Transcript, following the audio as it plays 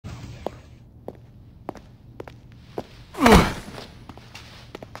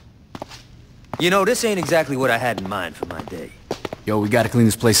You know, this ain't exactly what I had in mind for my day. Yo, we gotta clean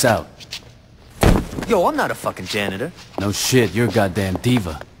this place out. Yo, I'm not a fucking janitor. No shit, you're a goddamn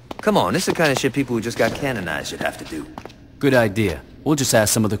diva. Come on, this is the kind of shit people who just got canonized should have to do. Good idea. We'll just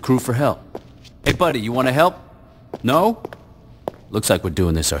ask some of the crew for help. Hey buddy, you wanna help? No? Looks like we're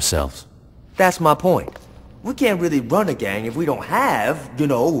doing this ourselves. That's my point. We can't really run a gang if we don't have, you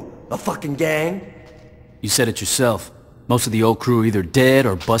know, a fucking gang. You said it yourself. Most of the old crew are either dead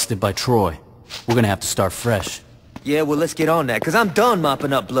or busted by Troy. We're gonna have to start fresh. Yeah, well, let's get on that, because I'm done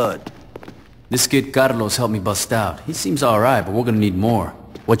mopping up blood. This kid Carlos helped me bust out. He seems alright, but we're gonna need more.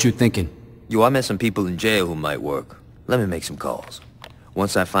 What you thinking? Yo, I met some people in jail who might work. Let me make some calls.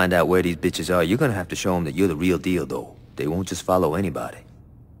 Once I find out where these bitches are, you're gonna have to show them that you're the real deal, though. They won't just follow anybody.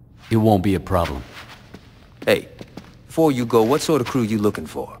 It won't be a problem. Hey, before you go, what sort of crew you looking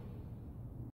for?